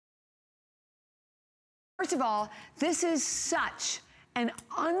First of all, this is such an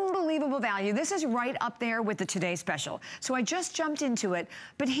unbelievable value. This is right up there with the Today Special. So I just jumped into it,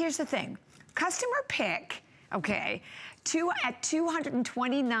 but here's the thing. Customer pick, okay, at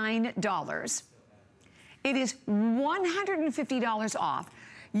 $229. It is $150 off.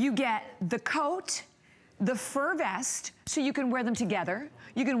 You get the coat, the fur vest, so you can wear them together.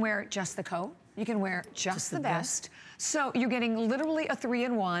 You can wear just the coat. You can wear just the vest. So you're getting literally a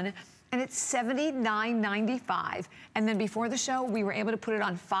 3-in-1, and it's $79.95. And then before the show, we were able to put it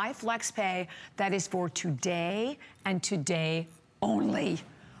on 5 flex pay. That is for today and today only.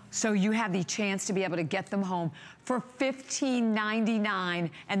 So you have the chance to be able to get them home for $15.99,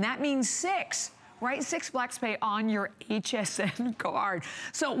 and that means 6. Right, 6 flex pay on your HSN card.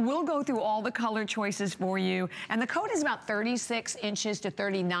 So we'll go through all the color choices for you. And the coat is about 36 inches to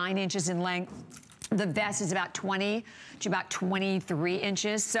 39 inches in length. The vest is about 20 to about 23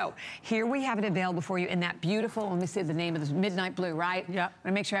 inches. So here we have it available for you in that beautiful, let me say the name of this, midnight blue, right? Yeah. I'm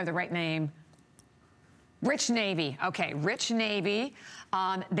gonna make sure I have the right name. Rich navy, okay, rich navy.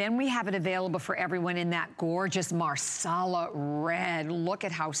 Then we have it available for everyone in that gorgeous Marsala red. Look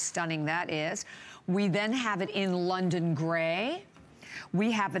at how stunning that is. We then have it in London gray.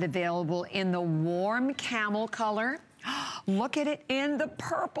 We have it available in the warm camel color. Look at it in the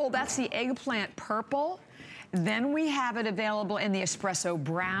purple. That's the eggplant purple. Then we have it available in the espresso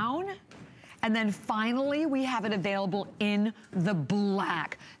brown. And then finally, we have it available in the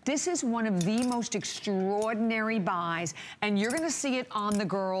black. This is one of the most extraordinary buys, and you're gonna see it on the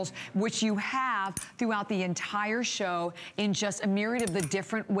girls, which you have throughout the entire show in just a myriad of the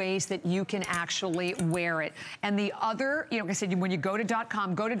different ways that you can actually wear it. And the other, you know, like I said, when you go to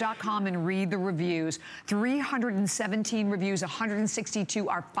 .com and read the reviews. 317 reviews, 162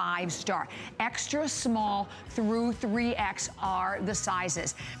 are 5-star. Extra small through 3X are the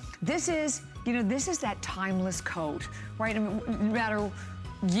sizes. This is, you know, this is that timeless coat, right? I mean, no matter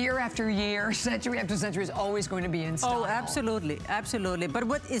year after year, century after century, is always going to be in style. Oh, absolutely, absolutely. But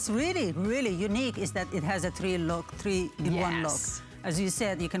what is really, really unique is that it has a 3-in-1 look. As you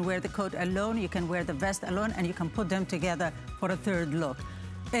said, you can wear the coat alone, you can wear the vest alone, and you can put them together for a third look.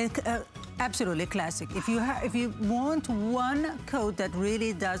 Absolutely classic. If you want one coat that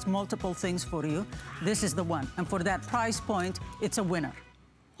really does multiple things for you, this is the one. And for that price point, it's a winner.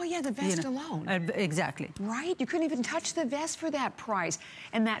 Oh yeah, the vest alone. Exactly. Right? You couldn't even touch the vest for that price.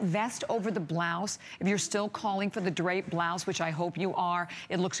 And that vest over the blouse, if you're still calling for the draped blouse, which I hope you are,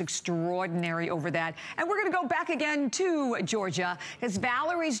 it looks extraordinary over that. And we're gonna go back again to Georgia, because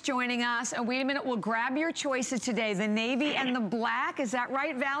Valerie's joining us. And wait a minute, we'll grab your choices today, the navy and the black. Is that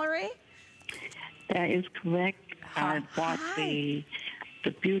right, Valerie? That is correct. I bought the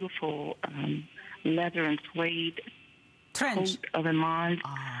beautiful leather and suede trench coat of IMAN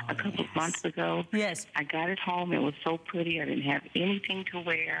a couple of months ago. Yes. I got it home. It was so pretty. I didn't have anything to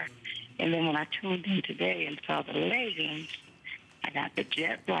wear. And then when I tuned in today and saw the leggings, I got the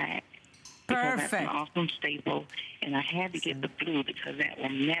jet black. Perfect. That's an awesome staple. And I had to get the blue because that will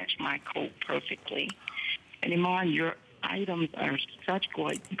match my coat perfectly. And IMAN, your items are such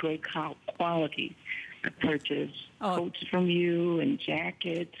great quality. I purchased coats from you and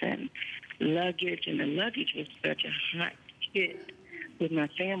jackets and luggage, and the luggage was such a hot hit with my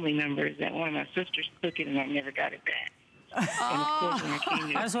family members that one of my sisters took it and I never got it back. And of course, when I came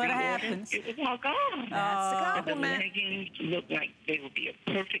to that's what happens. It was all gone. That's the compliment. The leggings looked like they would be a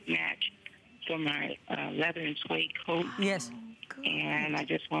perfect match for my leather and suede coat. Yes. And I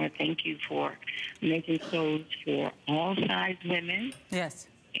just want to thank you for making clothes for all size women. Yes.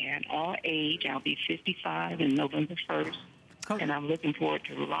 And all age. I'll be 55 in November 1st. And I'm looking forward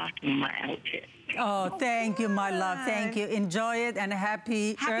to rocking my outfit. Oh, thank you, my love. Thank you. Enjoy it, and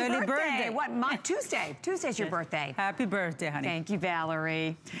happy early birthday. What, Tuesday? Tuesday's your birthday. Happy birthday, honey. Thank you,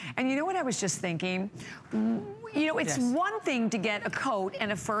 Valerie. And you know what I was just thinking? You know, it's one thing to get a coat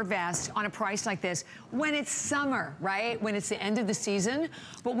and a fur vest on a price like this when it's summer, right? When it's the end of the season.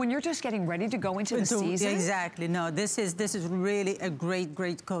 But when you're just getting ready to go into the season. Exactly. No, this is really a great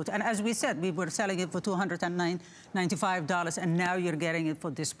coat. And as we said, we were selling it for $295, and now you're getting it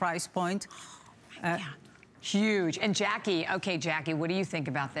for this price point. Huge. And Jackie, okay, Jackie, what do you think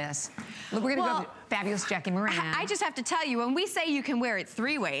about this? Look, we're gonna go to fabulous Jackie Moran. I just have to tell you, when we say you can wear it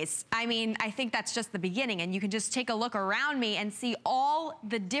 3 ways, I mean, I think that's just the beginning, and you can just take a look around me and see all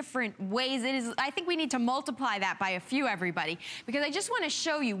the different ways it is. I think we need to multiply that by a few, everybody, because I just want to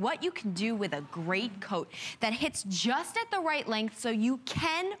show you what you can do with a great coat that hits just at the right length so you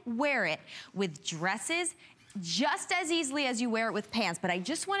can wear it with dresses just as easily as you wear it with pants. But I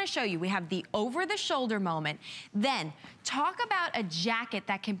just want to show you, we have the over-the-shoulder moment. Then Talk about a jacket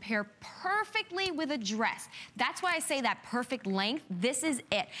that can pair perfectly with a dress. That's why I say that perfect length. This is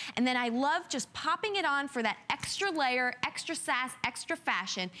it. And then I love just popping it on for that extra layer, extra sass, extra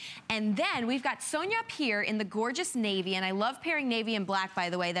fashion. And then we've got Sonia up here in the gorgeous navy, and I love pairing navy and black, by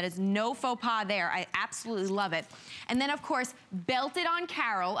the way. That is no faux pas there. I absolutely love it. And then, of course, belted on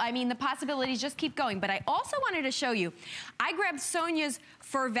Carol. I mean, the possibilities just keep going. But I also wanted to show you, I grabbed Sonia's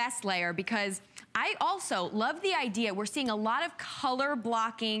fur vest layer because I also love the idea. We're seeing a lot of color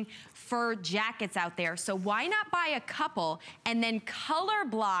blocking fur jackets out there. So why not buy a couple and then color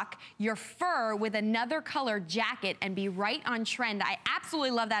block your fur with another color jacket and be right on trend? I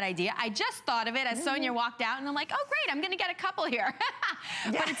absolutely love that idea. I just thought of it as Sonia walked out, and I'm like, oh great, I'm gonna get a couple here.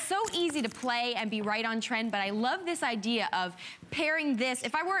 But it's so easy to play and be right on trend. But I love this idea of pairing this.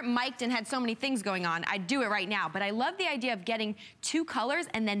 If I weren't mic'd and had so many things going on, I'd do it right now. But I love the idea of getting two colors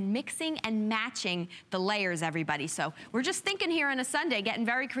and then mixing and matching the layers, everybody. So we're just thinking here on a Sunday, getting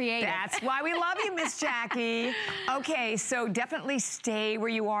very creative. That's why we love you, Miss Jackie. Okay, so definitely stay where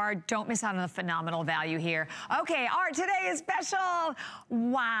you are. Don't miss out on the phenomenal value here. Okay, all right, today is special.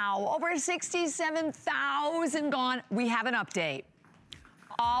 Wow, over 67,000 gone. We have an update.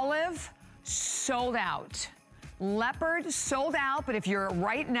 Olive sold out. Leopard sold out, but if you're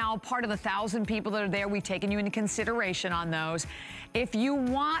right now part of the 1,000 people that are there, we've taken you into consideration on those. If you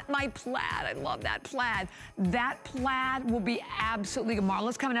want my plaid, I love that plaid. That plaid will be absolutely good.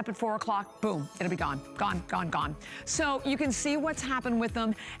 Marla's coming up at 4 o'clock. Boom, it'll be gone, gone, gone, gone. So you can see what's happened with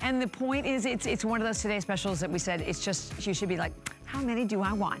them. And the point is, it's one of those today specials that we said, it's just, you should be like, how many do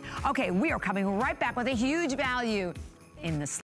I want? Okay, we are coming right back with a huge value in the